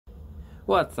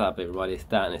What's up, everybody?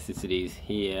 Start Necessities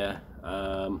here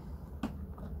on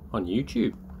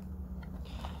YouTube,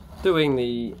 doing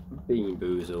the Being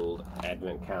Boozled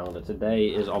Advent Calendar. Today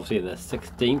is obviously the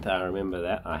 16th. I remember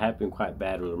that. I have been quite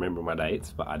bad with remembering my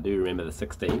dates, but I do remember the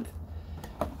 16th,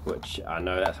 which I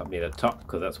know that's up near the top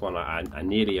because that's one I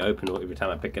nearly open every time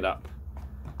I pick it up.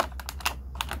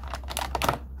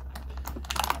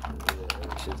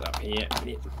 Which is up here.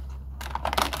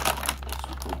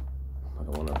 I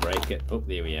don't want to break it. Oh,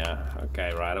 there we are.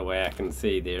 Okay, right away I can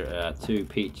see there are two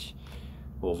peach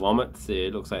or vomits.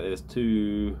 It looks like there's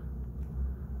two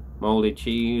moldy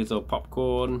cheese or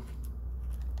popcorn.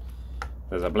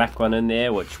 There's a black one in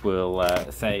there which will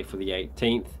say for the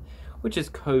 18th, which is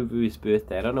Kovu's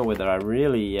birthday. I don't know whether I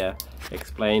really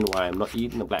explain why I'm not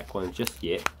eating the black ones just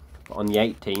yet. But on the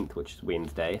 18th, which is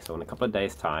Wednesday, so in a couple of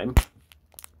days time,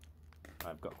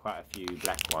 I've got quite a few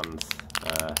black ones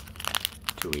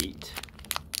to eat.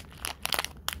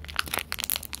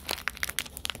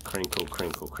 Crinkle,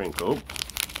 crinkle, crinkle.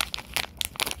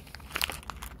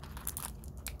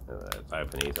 Let's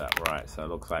open these up. Right, so it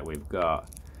looks like we've got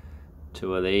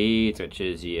two of these, which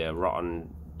is your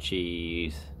rotten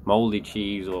cheese, moldy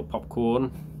cheese or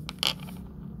popcorn.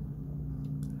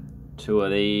 Two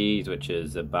of these, which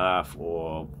is a bath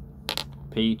or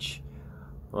peach.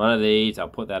 One of these, I'll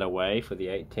put that away for the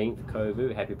 18th.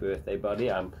 Kovu, happy birthday, buddy.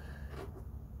 I'm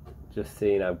just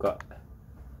seeing I've got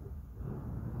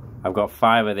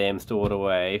 5 of them stored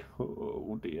away.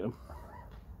 Oh dear.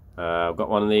 I've got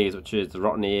one of these, which is the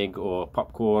rotten egg or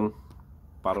popcorn,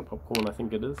 buttered popcorn, I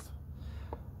think it is.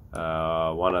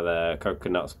 One of the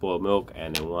coconut spoiled milk,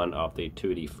 and then one of the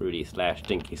tutti frutti /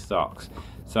 stinky socks.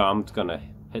 So I'm just gonna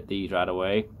hit these right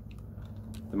away.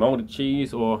 The molded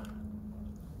cheese,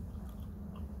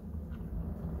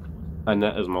 and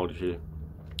that is molded cheese.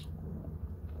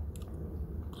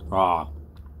 Ah.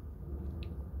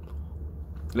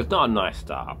 It's not a nice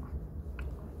start.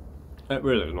 It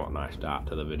really is not a nice start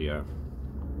to the video.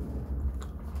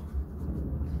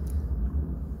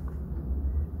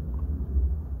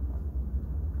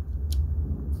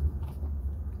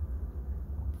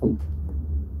 There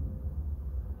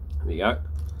we go.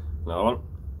 Another one.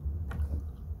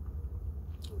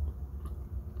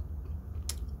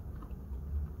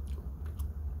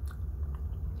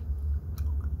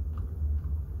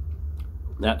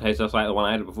 That tastes just like the one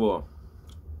I had before.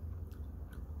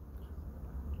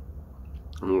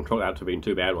 I'm going to chalk that to being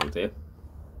 2 bad ones there.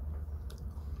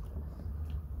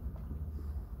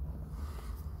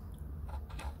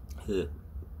 Right,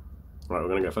 we're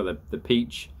going to go for the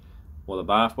peach or the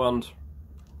bath ones.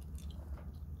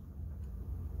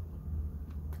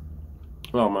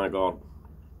 Oh my god.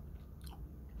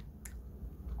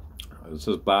 This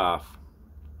is bath.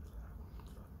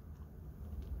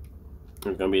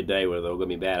 There's going to be a day where they're going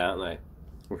to be bad, aren't they?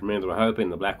 Which means we're hoping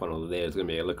the black one over there is going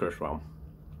to be a licorice one.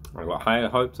 I've got higher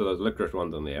hopes of those licorice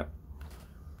ones in there.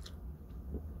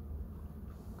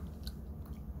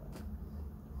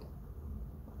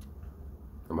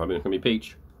 I'm hoping it's going to be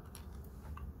peach.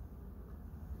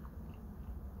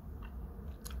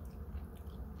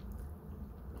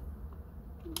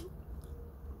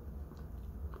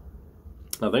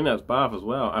 I think that's bath as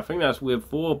well. I think that's with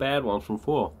 4 bad ones from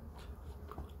 4.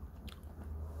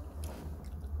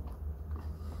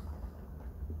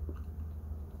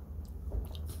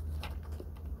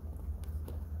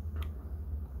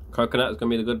 Coconut is going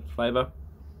to be the good flavour.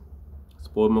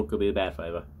 Spoiled milk could be the bad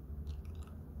flavour.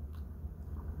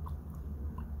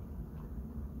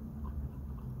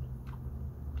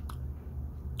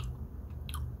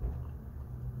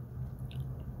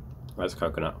 That's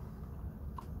coconut.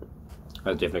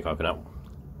 That's definitely coconut.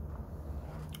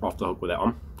 Off the hook with that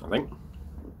one, I think.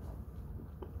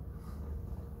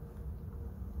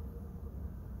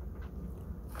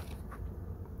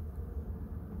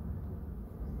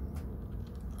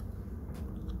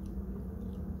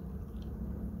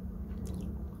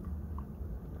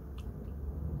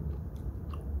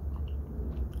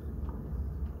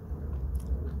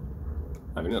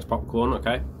 I think that's popcorn.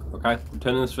 Okay, we're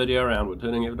turning this video around, we're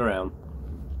turning it around.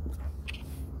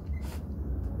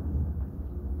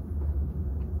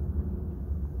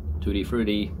 Tutti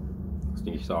frutti,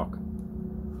 stinky sock.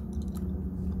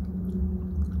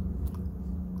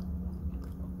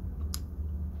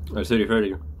 Oh, tutti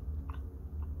frutti.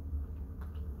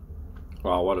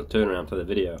 Wow, what a turnaround to the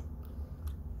video.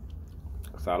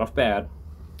 Started off bad,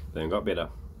 then got better.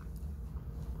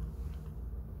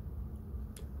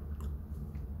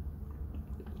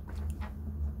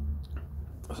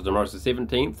 So tomorrow's the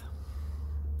 17th,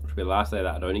 which will be the last day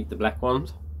that I don't eat the black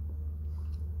ones.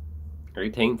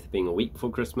 18th being a week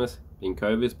before Christmas, being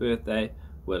Kovu's birthday,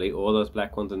 we'll eat all those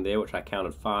black ones in there, which I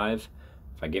counted 5.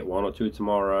 If I get 1 or 2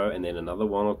 tomorrow, and then another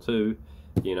 1 or 2,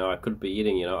 you know, I could be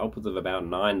eating, you know, upwards of about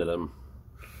 9 of them.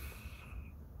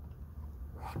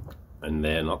 And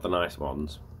they're not the nice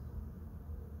ones.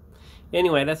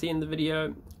 Anyway, that's the end of the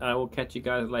video. I will catch you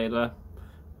guys later.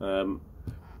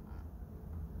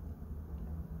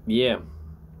 Yeah,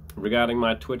 regarding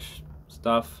my Twitch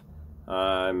stuff,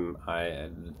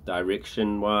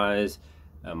 direction wise,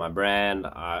 my brand,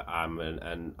 I'm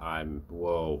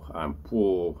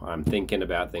thinking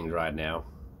about things right now.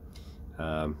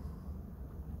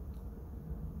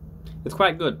 It's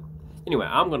quite good. Anyway,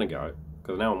 I'm gonna go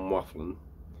because now I'm waffling,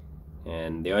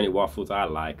 and the only waffles I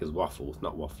like is waffles,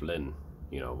 not waffling.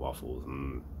 You know, waffles.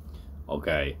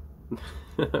 Okay.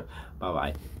 Bye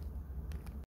bye.